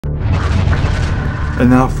And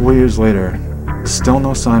now 4 years later, still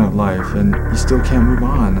no sign of life, and you still can't move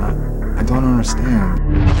on. I don't understand.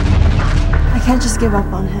 I can't just give up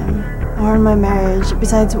on him or on my marriage.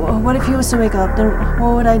 Besides, what if he was to wake up? Then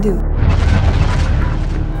what would I do?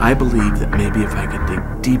 I believe that maybe if I could dig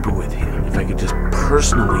deeper with him, if I could just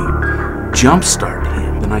personally jumpstart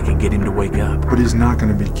him, then I could get him to wake up. But he's not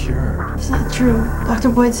going to be cured. It's not true. Dr.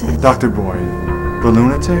 Boyd said. Dr. Boyd, the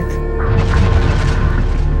lunatic?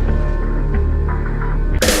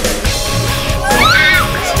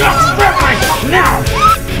 Stop right now!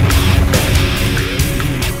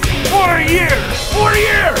 4 years! 4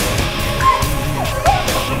 years!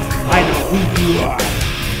 I know who you are,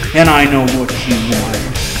 and I know what you want.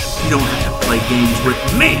 You don't have to play games with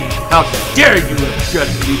me. How dare you have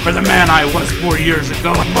judged me for the man I was 4 years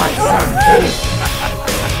ago, my son?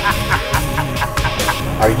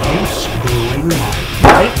 Are you screwing my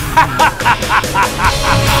wife?